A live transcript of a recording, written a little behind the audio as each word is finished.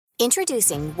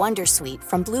Introducing Wondersuite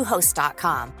from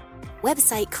Bluehost.com.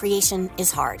 Website creation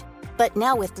is hard, but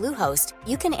now with Bluehost,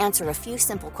 you can answer a few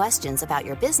simple questions about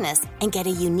your business and get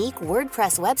a unique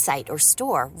WordPress website or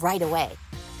store right away.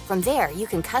 From there, you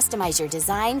can customize your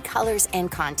design, colors,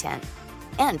 and content.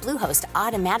 And Bluehost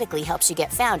automatically helps you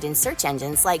get found in search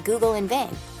engines like Google and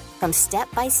Bing. From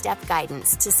step-by-step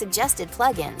guidance to suggested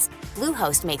plugins,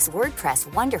 Bluehost makes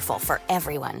WordPress wonderful for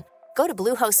everyone. Go to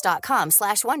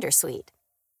bluehost.com/wondersuite.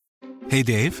 Hey,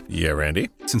 Dave. Yeah,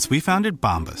 Randy. Since we founded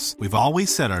Bombas, we've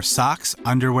always said our socks,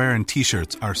 underwear, and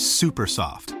T-shirts are super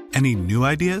soft. Any new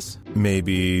ideas?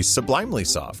 Maybe sublimely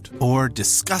soft. Or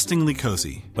disgustingly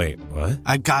cozy. Wait, what?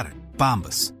 I got it.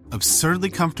 Bombas. Absurdly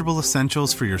comfortable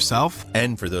essentials for yourself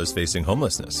and for those facing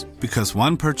homelessness. Because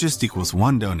one purchased equals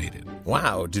one donated.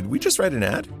 Wow, did we just write an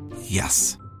ad?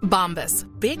 Yes. Bombas.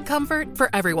 Big comfort for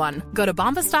everyone. Go to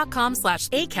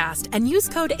bombas.com/ACAST and use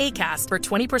code ACAST for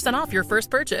 20% off your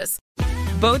first purchase.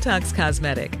 Botox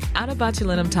Cosmetic, out of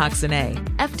botulinum toxin A,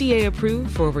 FDA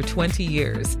approved for over 20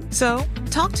 years. So,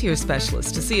 talk to your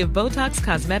specialist to see if Botox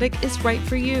Cosmetic is right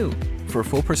for you. For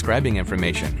full prescribing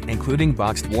information, including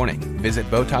boxed warning, visit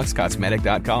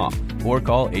BotoxCosmetic.com or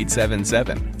call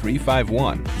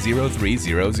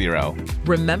 877-351-0300.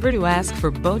 Remember to ask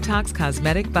for Botox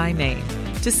Cosmetic by name.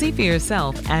 To see for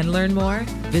yourself and learn more,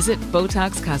 visit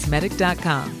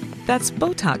BotoxCosmetic.com. That's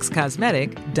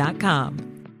BotoxCosmetic.com.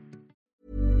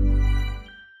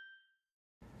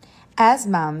 As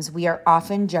moms, we are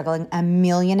often juggling a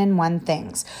million and one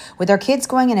things. With our kids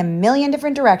going in a million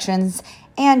different directions,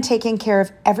 and taking care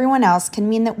of everyone else can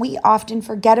mean that we often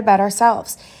forget about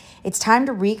ourselves. It's time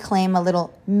to reclaim a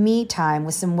little me time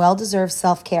with some well-deserved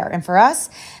self-care. And for us,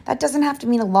 that doesn't have to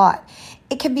mean a lot.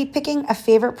 It can be picking a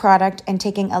favorite product and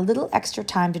taking a little extra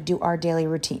time to do our daily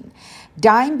routine.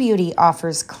 Dime Beauty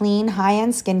offers clean,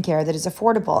 high-end skincare that is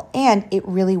affordable, and it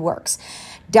really works.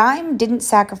 Dime didn't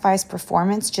sacrifice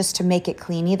performance just to make it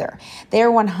clean either. They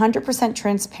are 100%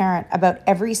 transparent about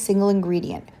every single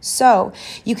ingredient, so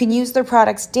you can use their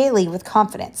products daily with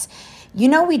confidence. You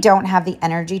know we don't have the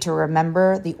energy to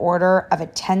remember the order of a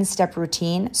 10-step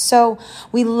routine, so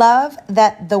we love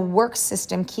that the work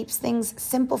system keeps things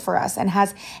simple for us and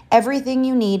has everything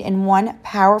you need in one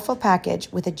powerful package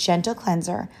with a gentle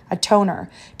cleanser, a toner,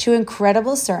 2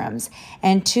 incredible serums,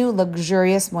 and 2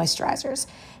 luxurious moisturizers.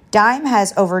 Dime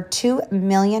has over 2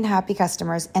 million happy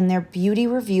customers, and their beauty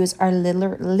reviews are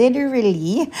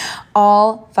literally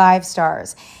all 5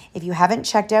 stars. If you haven't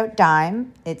checked out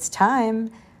Dime, it's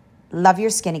time. Love your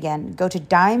skin again. Go to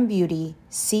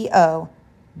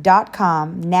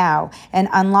dimebeautyco.com now and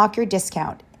unlock your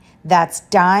discount. That's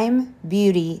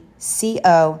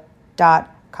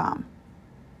dimebeautyco.com.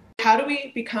 How do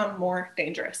we become more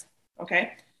dangerous?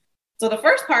 Okay. So the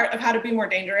first part of how to be more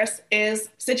dangerous is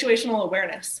situational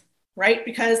awareness, right?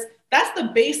 Because that's the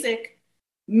basic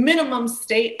minimum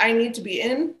state I need to be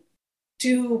in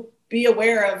to be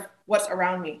aware of what's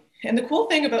around me. And the cool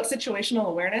thing about situational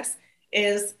awareness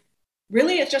is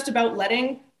really it's just about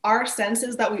letting our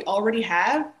senses that we already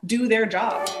have do their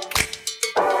job.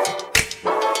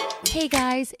 Hey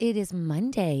guys, it is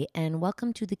Monday and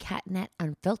welcome to the CatNet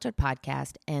Unfiltered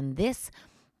podcast. And this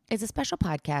is a special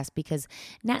podcast because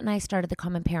Nat and I started the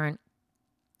Common Parent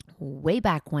way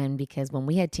back when, because when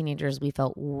we had teenagers, we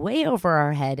felt way over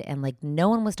our head and like no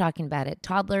one was talking about it.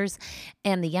 Toddlers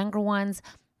and the younger ones,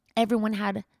 everyone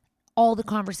had all the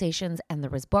conversations and there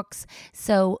was books.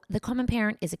 So the Common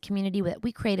Parent is a community that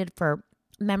we created for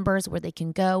members where they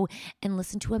can go and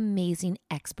listen to amazing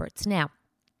experts. Now,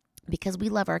 because we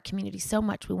love our community so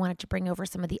much, we wanted to bring over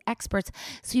some of the experts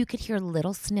so you could hear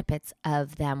little snippets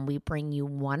of them. We bring you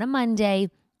one a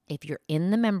Monday. If you're in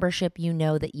the membership, you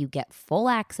know that you get full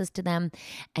access to them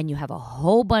and you have a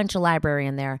whole bunch of library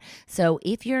in there. So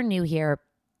if you're new here,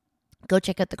 go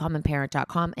check out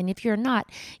thecommonparent.com. And if you're not,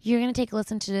 you're going to take a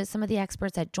listen to some of the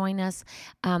experts that join us.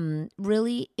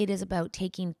 Really, it is about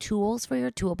taking tools for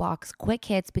your toolbox, quick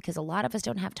hits, because a lot of us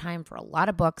don't have time for a lot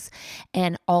of books.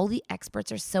 And all the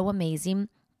experts are so amazing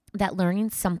that learning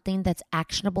something that's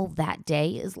actionable that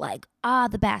day is like,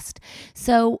 the best.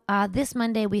 So this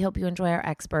Monday, we hope you enjoy our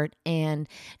expert and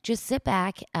just sit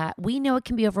back. We know it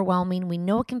can be overwhelming. We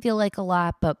know it can feel like a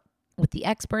lot, but with the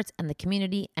experts and the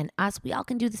community and us, we all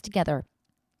can do this together.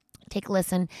 Take a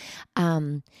listen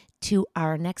to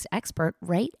our next expert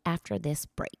right after this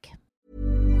break.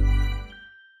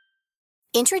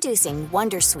 Introducing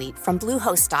Wondersuite from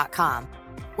Bluehost.com.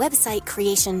 Website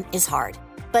creation is hard,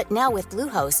 but now with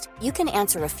Bluehost, you can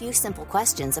answer a few simple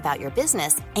questions about your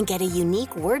business and get a unique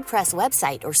WordPress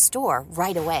website or store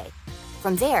right away.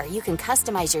 From there, you can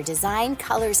customize your design,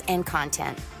 colors, and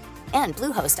content. And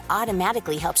Bluehost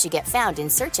automatically helps you get found in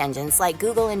search engines like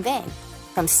Google and Bing.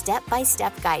 From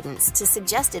step-by-step guidance to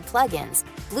suggested plugins,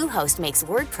 Bluehost makes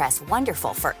WordPress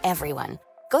wonderful for everyone.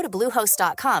 Go to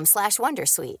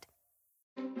bluehost.com/wondersuite.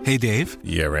 Hey, Dave.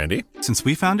 Yeah, Randy. Since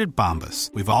we founded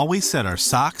Bombas, we've always said our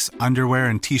socks, underwear,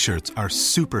 and T-shirts are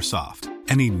super soft.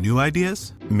 Any new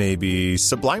ideas? Maybe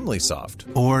sublimely soft.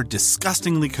 Or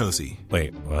disgustingly cozy?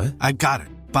 Wait, what? I got it.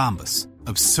 Bombas.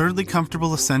 Absurdly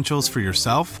comfortable essentials for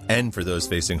yourself And for those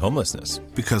facing homelessness.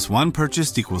 because one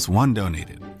purchased equals one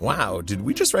donated. Wow, did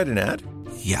we just write an ad?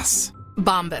 Yes.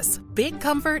 Bombas. Big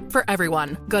comfort for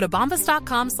everyone. Go to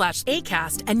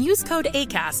bombas.com/ACAST and use code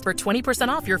ACAST for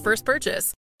 20% off your first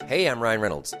purchase. Hey, I'm Ryan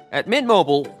Reynolds. At Mint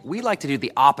Mobile, we like to do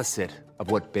the opposite of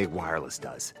what Big Wireless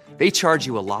does. They charge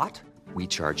you a lot, we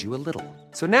charge you a little.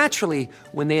 So naturally,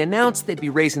 when they announced they'd be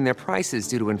raising their prices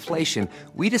due to inflation,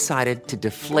 we decided to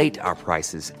deflate our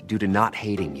prices due to not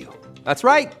hating you. That's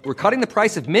right. We're cutting the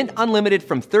price of Mint Unlimited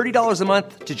from $30 a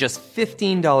month to just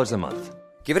 $15 a month.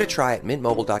 Give it a try at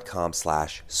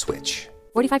mintmobile.com/switch.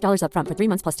 $45 up front for 3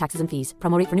 months plus taxes and fees.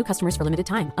 Promo rate for new customers for limited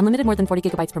time. Unlimited more than 40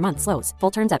 gigabytes per month. Slows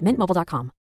full terms at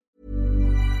mintmobile.com.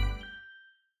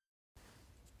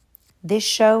 This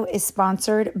show is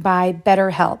sponsored by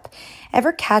BetterHelp.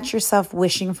 Ever catch yourself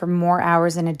wishing for more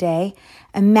hours in a day?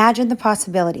 Imagine the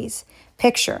possibilities.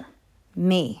 Picture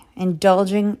me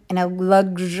indulging in a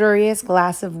luxurious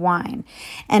glass of wine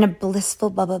and a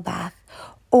blissful bubble bath,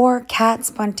 or Kat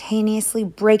spontaneously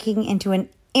breaking into an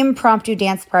impromptu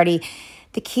dance party.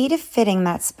 The key to fitting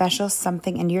that special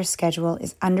something into your schedule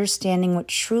is understanding what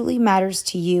truly matters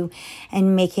to you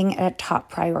and making it a top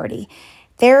priority.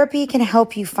 Therapy can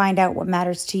help you find out what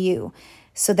matters to you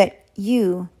so that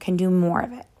you can do more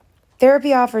of it.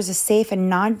 Therapy offers a safe and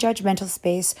non-judgmental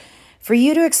space for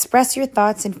you to express your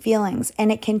thoughts and feelings,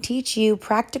 and it can teach you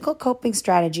practical coping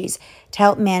strategies to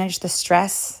help manage the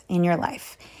stress in your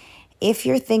life. If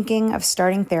you're thinking of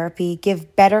starting therapy,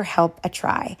 give BetterHelp a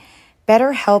try.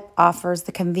 BetterHelp offers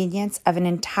the convenience of an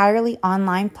entirely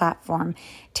online platform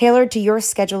tailored to your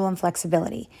schedule and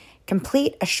flexibility.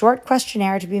 Complete a short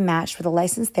questionnaire to be matched with a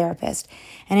licensed therapist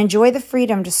and enjoy the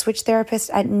freedom to switch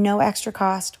therapists at no extra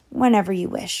cost whenever you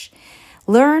wish.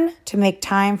 Learn to make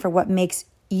time for what makes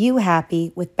you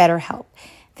happy with BetterHelp.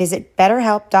 Visit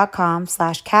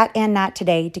betterhelp.com/catandnat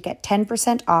today to get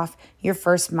 10% off your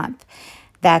first month.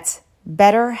 That's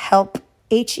BetterHelp,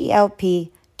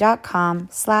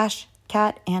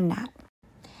 HELP.com/catandnat.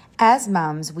 As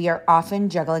moms, we are often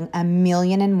juggling a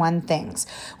million and one things.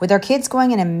 With our kids going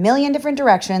in a million different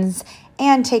directions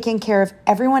and taking care of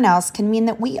everyone else can mean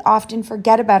that we often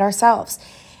forget about ourselves.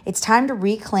 It's time to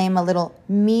reclaim a little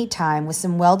me time with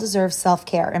some well-deserved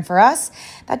self-care. And for us,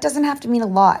 that doesn't have to mean a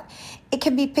lot. It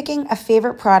can be picking a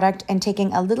favorite product and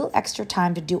taking a little extra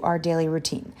time to do our daily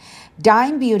routine.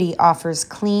 Dime Beauty offers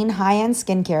clean, high-end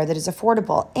skincare that is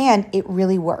affordable, and it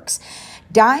really works.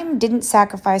 Dime didn't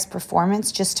sacrifice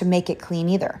performance just to make it clean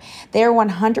either. They are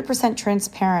 100%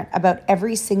 transparent about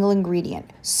every single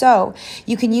ingredient, so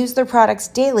you can use their products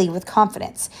daily with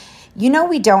confidence. You know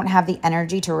we don't have the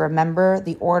energy to remember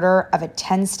the order of a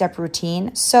 10-step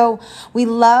routine, so we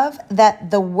love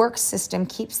that the work system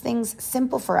keeps things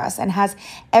simple for us and has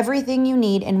everything you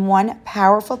need in one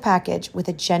powerful package with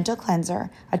a gentle cleanser,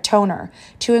 a toner,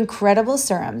 2 incredible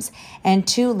serums, and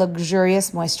 2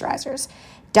 luxurious moisturizers.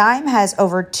 Dime has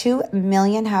over 2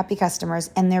 million happy customers,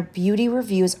 and their beauty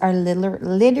reviews are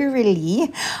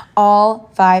literally all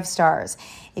 5 stars.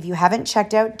 If you haven't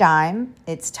checked out Dime,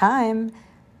 it's time.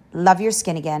 Love your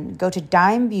skin again. Go to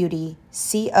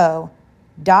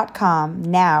dimebeautyco.com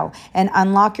now and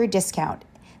unlock your discount.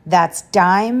 That's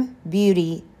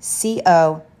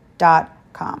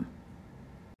dimebeautyco.com.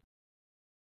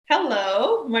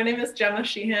 Hello, my name is Gemma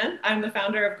Sheehan. I'm the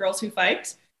founder of Girls Who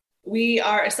Fight. We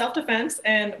are a self-defense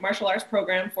and martial arts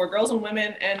program for girls and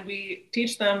women, and we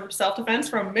teach them self-defense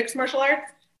from mixed martial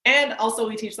arts, and also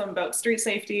we teach them about street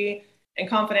safety and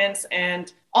confidence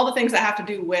and all the things that have to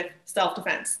do with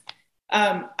self-defense.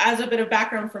 As a bit of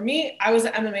background for me, I was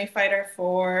an MMA fighter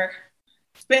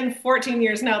it's been 14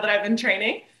 years now that I've been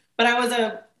training, but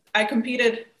I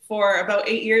competed for about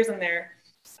 8 years in there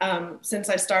since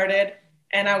I started,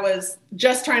 and I was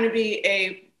just trying to be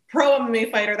a pro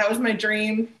MMA fighter. That was my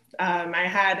dream. I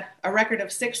had a record of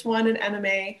 6-1 in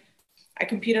MMA. I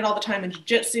competed all the time in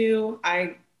jiu-jitsu.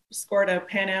 I scored a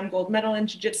Pan Am gold medal in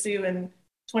jiu-jitsu in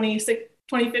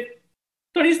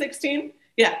 2016.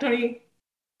 Yeah,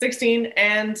 2016.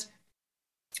 And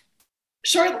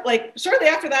shortly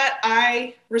after that,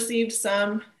 I received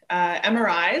some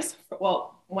MRIs.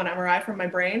 Well, one MRI from my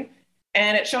brain,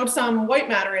 and it showed some white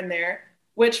matter in there,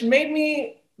 which made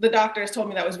me the doctors told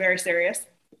me that was very serious.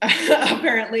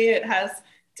 Apparently it has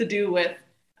to do with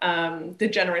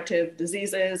degenerative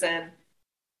diseases, and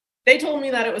they told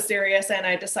me that it was serious, and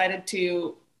I decided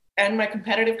to end my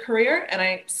competitive career, and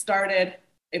I started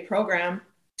a program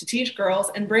to teach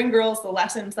girls and bring girls the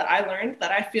lessons that I learned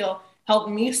that I feel helped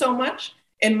me so much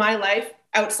in my life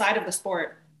outside of the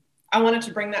sport. I wanted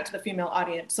to bring that to the female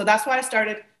audience. So that's why I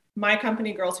started my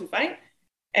company, Girls Who Fight.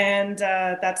 And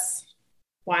that's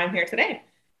why I'm here today.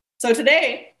 So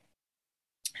today,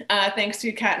 thanks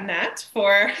to Kat and Nat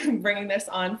for bringing this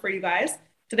on for you guys.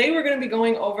 Today, we're going to be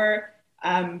going over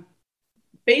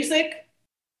basic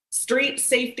street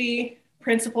safety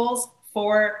principles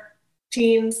for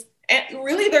teens. And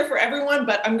really, they're for everyone,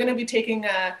 but I'm going to be taking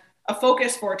a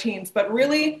focus for teens. But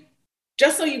really,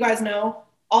 just so you guys know,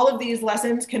 all of these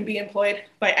lessons can be employed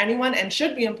by anyone and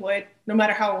should be employed no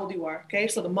matter how old you are, okay?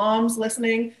 So the moms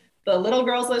listening, the little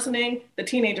girls listening, the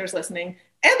teenagers listening,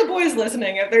 and the boys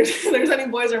listening, if there's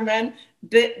any boys or men,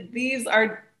 these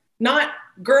are not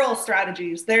girl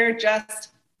strategies. They're just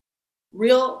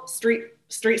real street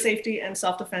safety and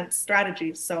self-defense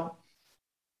strategies. So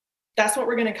that's what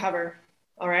we're going to cover,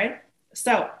 all right?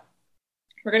 So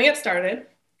we're going to get started.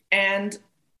 And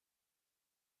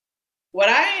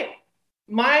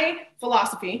my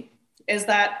philosophy is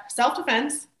that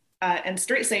self-defense and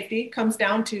street safety comes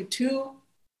down to two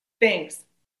things: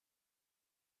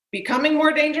 becoming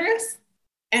more dangerous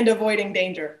and avoiding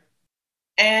danger.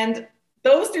 And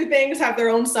those two things have their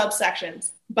own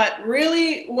subsections. But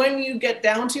really, when you get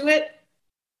down to it,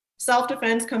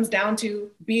 self-defense comes down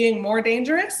to being more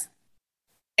dangerous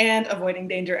and avoiding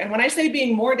danger. And when I say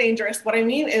being more dangerous, what I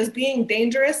mean is being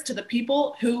dangerous to the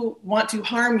people who want to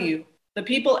harm you, the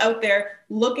people out there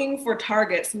looking for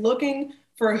targets, looking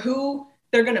for who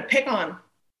they're going to pick on.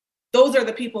 Those are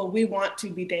the people we want to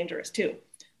be dangerous to.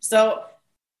 So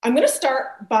I'm going to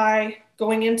start by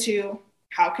going into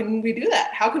how can we do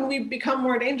that? How can we become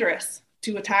more dangerous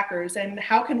to attackers? And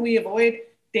how can we avoid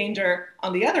danger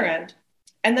on the other end?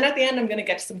 And then at the end, I'm going to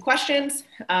get to some questions.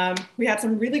 We had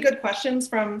some really good questions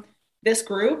from this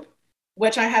group,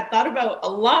 which I had thought about a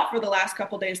lot for the last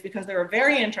couple of days because they were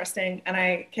very interesting and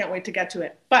I can't wait to get to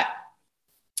it. But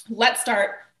let's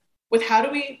start with how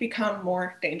do we become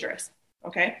more dangerous,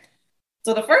 okay?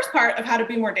 So the first part of how to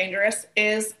be more dangerous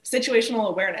is situational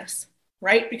awareness,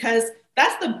 right? Because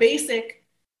that's the basic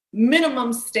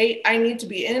minimum state I need to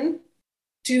be in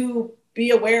to be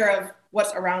aware of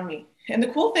what's around me. And the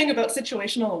cool thing about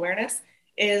situational awareness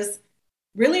is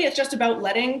really it's just about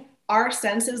letting our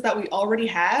senses that we already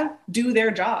have do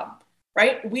their job,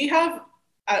 right? We have,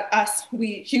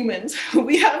 we humans,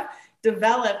 we have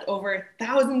developed over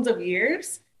thousands of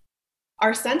years.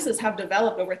 Our senses have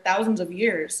developed over thousands of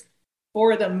years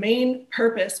for the main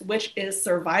purpose, which is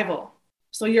survival.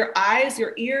 So your eyes,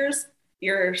 your ears,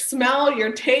 your smell,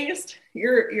 your taste,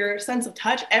 your sense of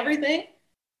touch, everything,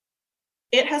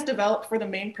 it has developed for the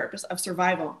main purpose of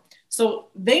survival. So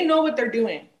they know what they're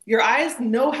doing. Your eyes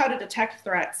know how to detect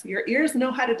threats. Your ears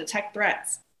know how to detect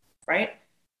threats, right?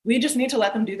 We just need to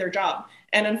let them do their job.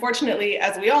 And unfortunately,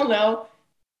 as we all know,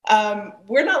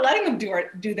 we're not letting them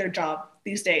do their job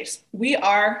these days. We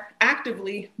are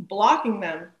actively blocking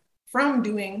them from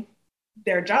doing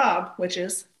their job, which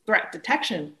is threat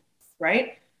detection,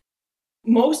 right?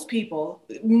 Most people,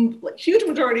 huge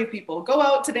majority of people, go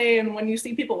out today and when you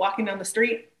see people walking down the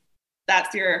street,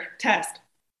 that's your test.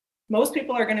 Most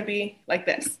people are going to be like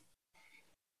this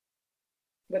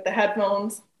with the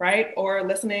headphones, right? Or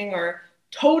listening or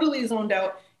totally zoned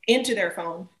out into their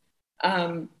phone.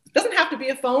 It doesn't have to be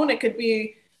a phone. It could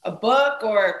be a book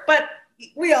but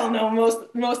we all know most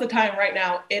of the time right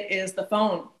now, it is the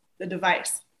phone, the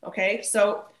device. Okay.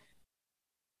 So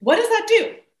what does that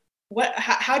do?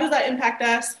 How does that impact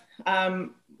us?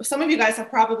 Some of you guys have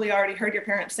probably already heard your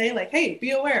parents say like, hey,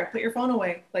 be aware, put your phone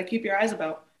away, like keep your eyes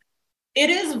about. It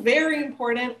is very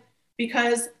important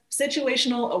because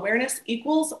situational awareness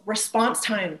equals response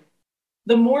time.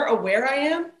 The more aware I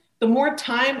am, the more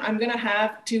time I'm going to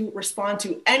have to respond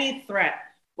to any threat,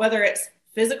 whether it's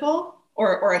physical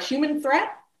or a human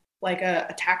threat, like an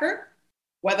attacker,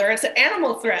 whether it's an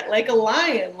animal threat, like a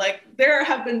lion. Like there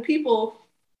have been people,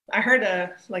 I heard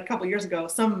like a couple years ago,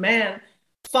 some man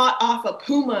fought off a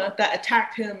puma that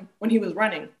attacked him when he was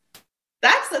running.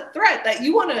 That's a threat that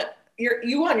you want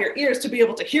your ears to be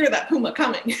able to hear that puma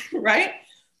coming, right?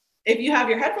 If you have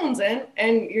your headphones in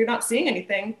and you're not seeing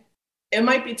anything, it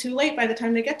might be too late by the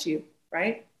time they get to you,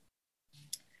 right?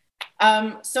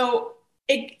 So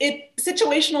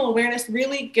situational awareness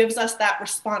really gives us that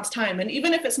response time. And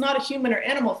even if it's not a human or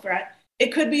animal threat,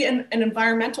 it could be an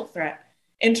environmental threat.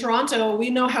 In Toronto, we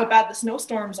know how bad the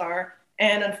snowstorms are.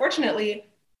 And unfortunately,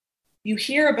 you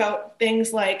hear about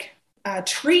things like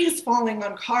trees falling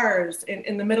on cars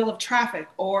in the middle of traffic,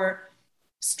 or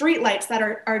streetlights that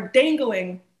are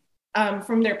dangling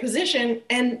from their position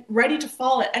and ready to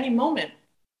fall at any moment.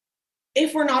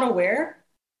 If we're not aware,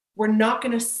 we're not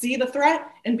going to see the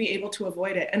threat and be able to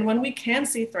avoid it. And when we can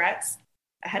see threats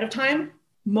ahead of time,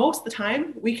 most of the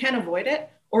time we can avoid it,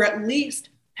 or at least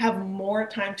have more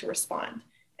time to respond.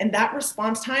 And that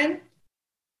response time,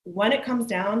 when it comes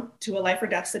down to a life or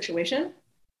death situation,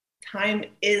 time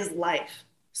is life.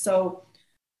 So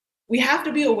we have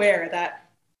to be aware that,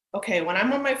 okay, when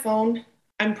I'm on my phone,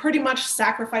 I'm pretty much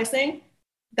sacrificing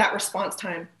that response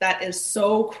time that is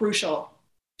so crucial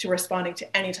to responding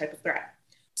to any type of threat.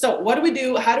 So what do we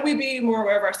do? How do we be more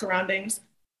aware of our surroundings?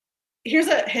 Here's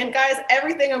a hint, guys.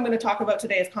 Everything I'm going to talk about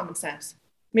today is common sense.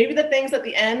 Maybe the things at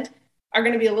the end are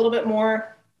going to be a little bit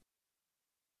more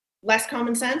less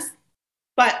common sense,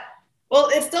 but, well,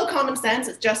 it's still common sense.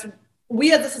 It's just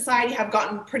we as a society have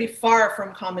gotten pretty far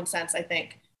from common sense, I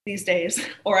think, these days.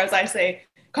 Or as I say,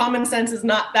 common sense is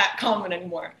not that common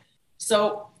anymore.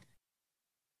 So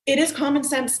it is common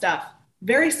sense stuff.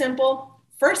 Very simple.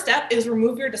 First step is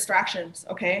remove your distractions,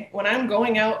 okay? When I'm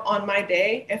going out on my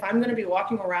day, if I'm going to be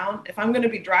walking around, if I'm going to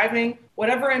be driving,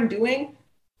 whatever I'm doing,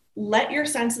 let your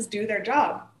senses do their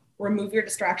job. Remove your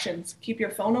distractions. Keep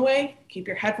your phone away, keep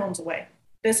your headphones away.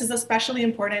 This is especially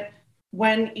important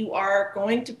when you are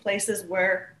going to places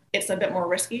where it's a bit more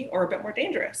risky or a bit more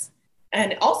dangerous.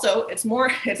 And also, it's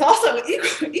also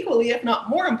equally, if not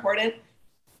more important,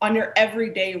 on your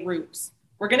everyday routes.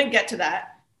 We're going to get to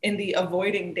that in the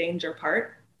avoiding danger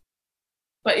part.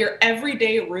 But your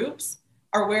everyday routes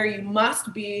are where you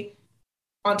must be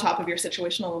on top of your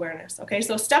situational awareness. Okay,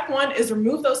 so step one is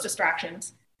remove those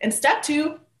distractions. And step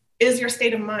two is your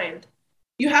state of mind.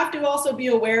 You have to also be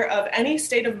aware of any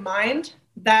state of mind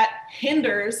that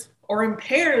hinders or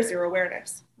impairs your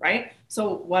awareness, right?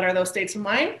 So what are those states of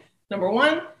mind? Number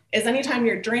one is anytime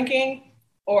you're drinking,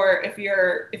 or if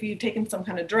you've taken some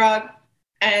kind of drug.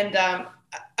 And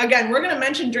again, we're going to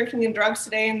mention drinking and drugs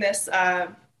today in this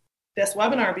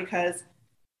webinar because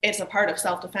it's a part of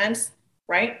self-defense,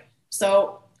 right?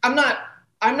 So I'm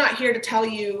not here to tell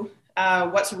you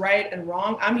what's right and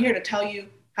wrong. I'm here to tell you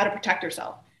how to protect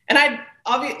yourself. And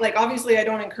obviously I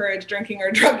don't encourage drinking or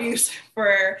drug use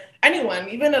for anyone,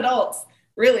 even adults.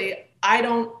 Really, I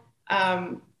don't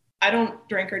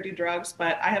drink or do drugs,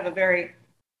 but I have a very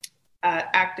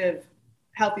active,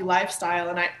 healthy lifestyle,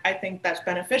 and I think that's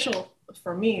beneficial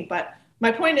for me. But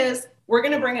my point is, we're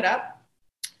going to bring it up,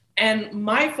 and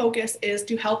my focus is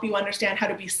to help you understand how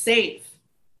to be safe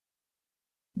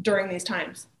during these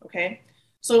times, okay?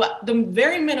 So the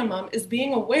very minimum is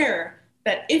being aware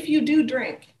that if you do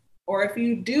drink, or if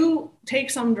you do take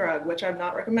some drug, which I'm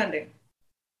not recommending,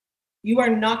 you are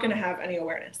not going to have any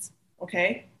awareness,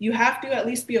 okay? You have to at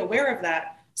least be aware of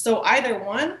that. So either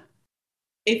one,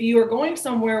 if you are going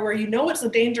somewhere where you know it's a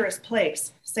dangerous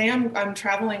place, say I'm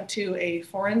traveling to a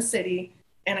foreign city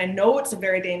and I know it's a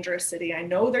very dangerous city, I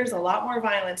know there's a lot more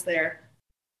violence there,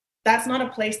 that's not a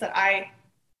place that I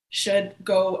should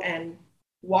go and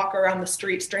walk around the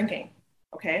streets drinking,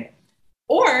 okay?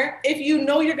 Or if you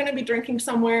know you're going to be drinking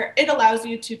somewhere, it allows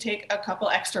you to take a couple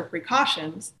extra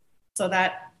precautions so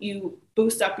that you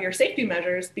boost up your safety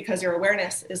measures because your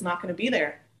awareness is not going to be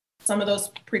there. Some of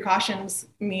those precautions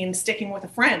mean sticking with a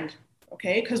friend,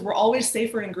 okay? Because we're always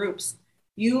safer in groups.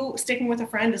 You sticking with a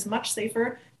friend is much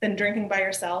safer than drinking by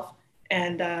yourself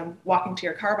and walking to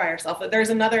your car by yourself. But there's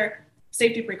another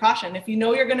safety precaution. If you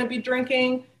know you're going to be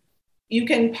drinking, you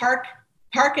can park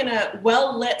in a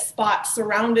well-lit spot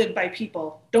surrounded by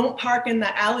people. Don't park in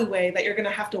the alleyway that you're going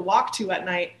to have to walk to at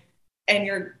night and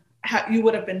you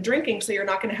would have been drinking, so you're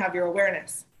not going to have your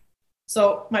awareness.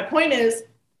 So my point is,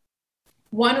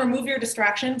 one, remove your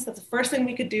distractions. That's the first thing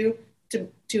we could do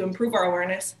to improve our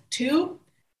awareness. Two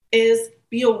is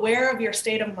be aware of your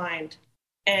state of mind.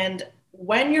 And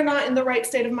when you're not in the right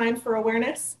state of mind for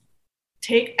awareness,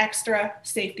 take extra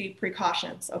safety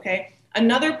precautions, okay?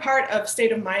 Another part of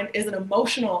state of mind is an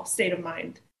emotional state of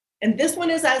mind. And this one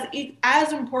is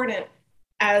as important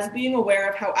as being aware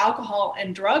of how alcohol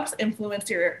and drugs influence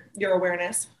your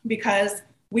awareness, because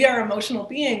we are emotional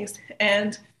beings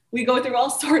and we go through all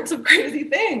sorts of crazy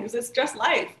things. It's just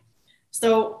life.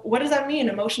 So what does that mean,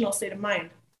 emotional state of mind?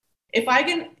 If I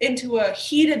get into a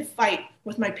heated fight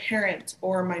with my parent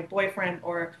or my boyfriend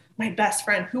or my best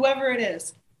friend, whoever it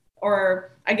is,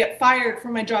 or I get fired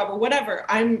from my job or whatever,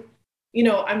 I'm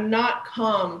not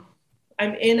calm.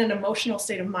 I'm in an emotional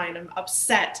state of mind. I'm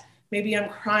upset. Maybe I'm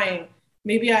crying.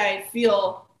 Maybe I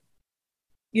feel,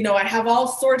 I have all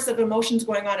sorts of emotions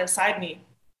going on inside me.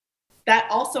 that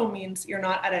also means you're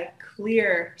not at a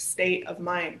clear state of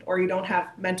mind, or you don't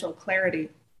have mental clarity.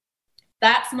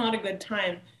 That's not a good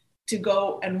time to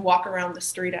go and walk around the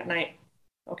street at night,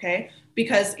 okay?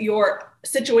 Because your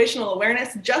situational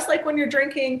awareness, just like when you're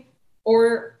drinking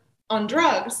or on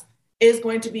drugs, is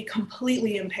going to be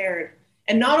completely impaired.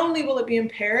 And not only will it be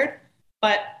impaired,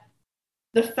 but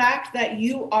the fact that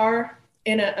you are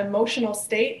in an emotional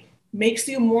state makes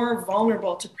you more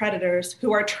vulnerable to predators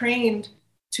who are trained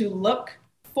to look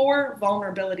for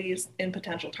vulnerabilities in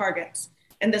potential targets.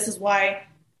 And this is why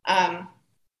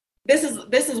this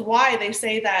is why they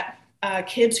say that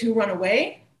kids who run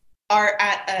away are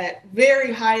at a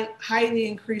very highly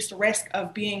increased risk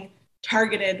of being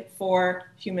targeted for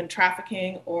human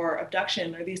trafficking or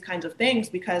abduction or these kinds of things,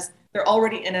 because they're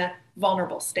already in a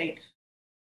vulnerable state.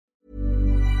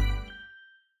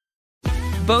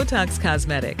 Botox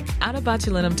Cosmetic, out of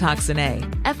botulinum toxin A,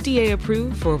 FDA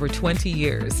approved for over 20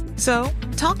 years. So,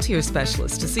 talk to your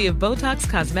specialist to see if Botox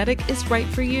Cosmetic is right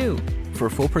for you.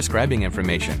 For full prescribing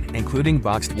information, including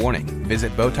boxed warning,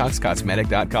 visit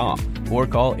BotoxCosmetic.com or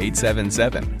call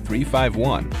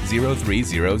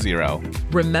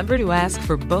 877-351-0300. Remember to ask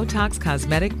for Botox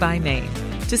Cosmetic by name.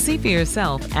 To see for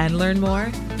yourself and learn more,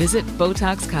 visit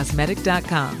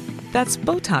BotoxCosmetic.com. That's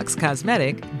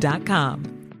BotoxCosmetic.com.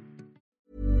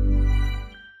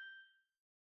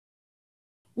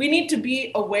 We need to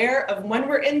be aware of when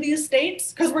we're in these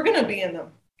states, because we're going to be in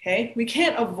them, okay? We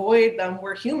can't avoid them.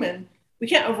 We're human. We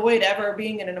can't avoid ever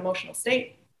being in an emotional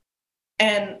state.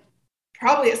 And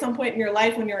probably at some point in your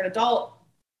life when you're an adult,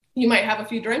 you might have a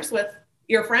few drinks with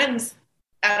your friends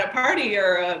at a party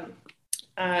or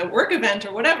a work event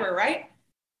or whatever, right?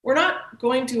 We're not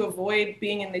going to avoid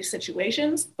being in these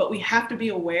situations, but we have to be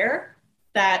aware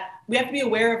of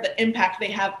the impact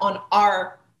they have on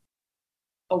our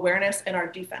awareness and our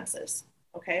defenses,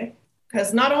 okay?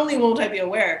 Because not only won't I be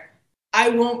aware, I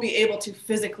won't be able to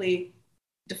physically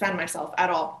defend myself at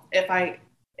all if my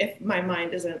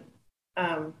mind isn't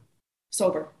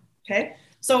sober, okay?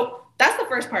 So that's the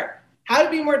first part. How to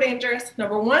be more dangerous.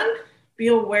 Number one, be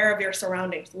aware of your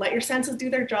surroundings. Let your senses do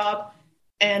their job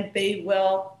and they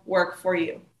will work for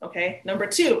you, okay? Number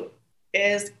two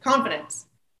is confidence.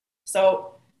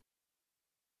 So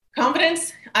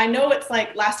confidence, I know it's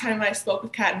like last time I spoke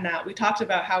with Kat and Nat, we talked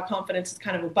about how confidence is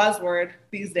kind of a buzzword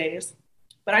these days,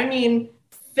 but I mean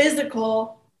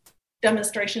physical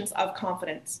demonstrations of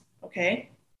confidence, okay?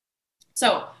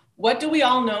 So what do we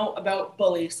all know about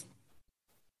bullies?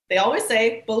 They always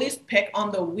say bullies pick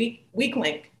on the weak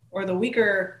link or the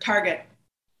weaker target.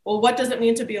 Well, what does it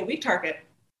mean to be a weak target?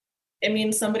 It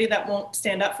means somebody that won't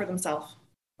stand up for themselves,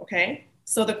 okay?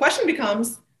 So the question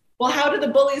becomes, well, how do the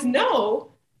bullies know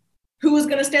who is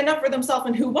going to stand up for themselves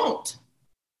and who won't?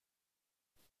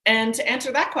 And to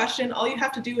answer that question, all you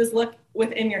have to do is look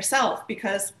within yourself,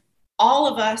 because all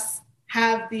of us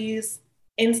have these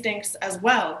instincts as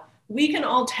well. We can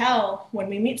all tell when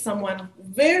we meet someone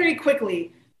very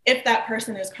quickly if that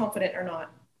person is confident or not,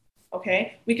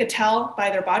 okay? We could tell by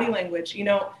their body language. You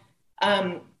know,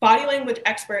 body language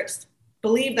experts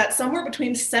believe that somewhere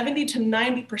between 70 to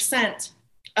 90%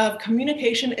 of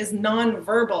communication is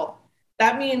nonverbal.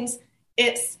 That means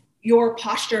it's your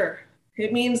posture.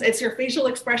 It means it's your facial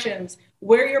expressions,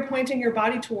 where you're pointing your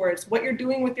body towards, what you're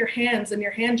doing with your hands and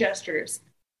your hand gestures,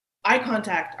 eye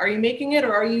contact. Are you making it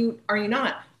or are you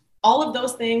not? All of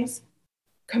those things,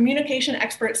 communication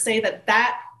experts say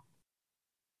that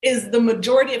is the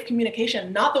majority of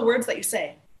communication, not the words that you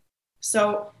say.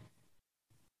 So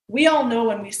we all know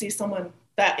when we see someone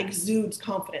that exudes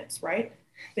confidence, right?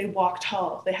 They walk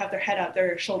tall, they have their head up,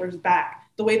 their shoulders back.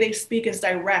 The way they speak is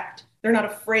direct. They're not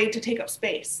afraid to take up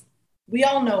space. We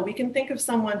all know, we can think of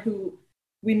someone who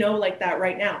we know like that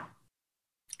right now.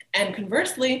 And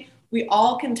conversely, we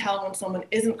all can tell when someone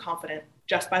isn't confident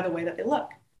just by the way that they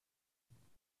look.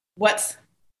 What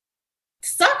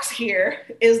sucks here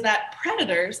is that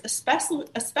predators,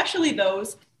 especially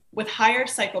those with higher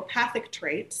psychopathic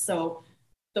traits, so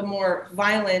the more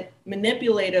violent,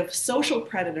 manipulative social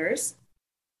predators,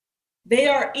 they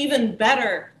are even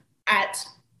better at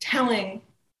telling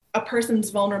a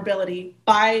person's vulnerability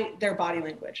by their body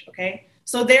language, okay?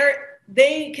 So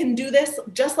they can do this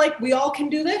just like we all can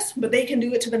do this, but they can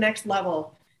do it to the next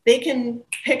level. They can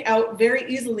pick out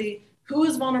very easily who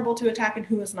is vulnerable to attack and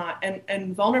who is not.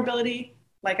 And vulnerability,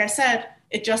 like I said,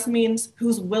 it just means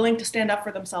who's willing to stand up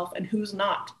for themselves and who's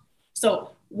not.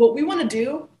 So what we want to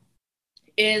do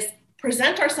is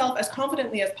present ourselves as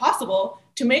confidently as possible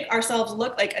to make ourselves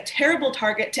look like a terrible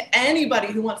target to anybody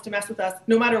who wants to mess with us,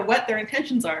 no matter what their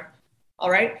intentions are, all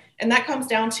right? And that comes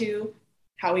down to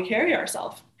how we carry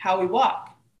ourselves, how we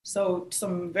walk, So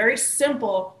some very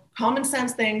simple common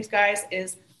sense things, guys,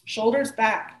 is shoulders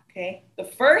back. Okay. The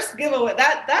first giveaway,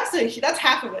 that's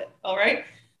half of it. All right.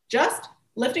 Just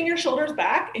lifting your shoulders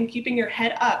back and keeping your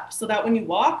head up so that when you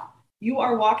walk, you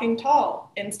are walking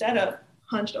tall instead of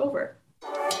hunched over.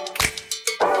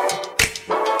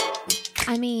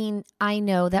 I mean, I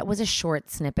know that was a short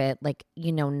snippet, like,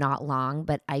 not long,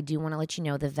 but I do want to let you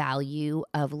know the value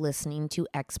of listening to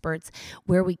experts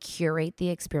where we curate the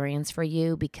experience for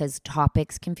you, because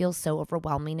topics can feel so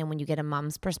overwhelming. And when you get a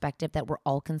mom's perspective that we're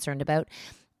all concerned about,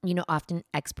 often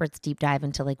experts deep dive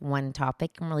into like one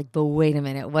topic and we're like, but wait a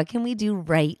minute, what can we do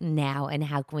right now? And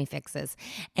how can we fix this?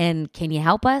 And can you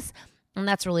help us? And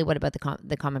that's really what about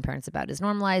the Common Parent's about, is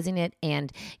normalizing it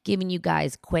and giving you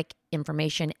guys quick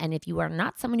information. And if you are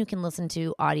not someone who can listen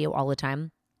to audio all the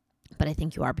time, but I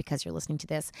think you are because you're listening to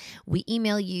this, we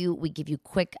email you, we give you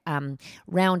quick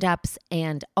roundups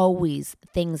and always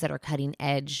things that are cutting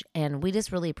edge. And we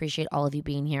just really appreciate all of you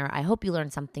being here. I hope you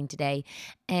learned something today,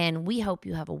 and we hope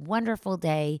you have a wonderful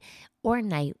day or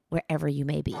night wherever you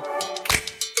may be.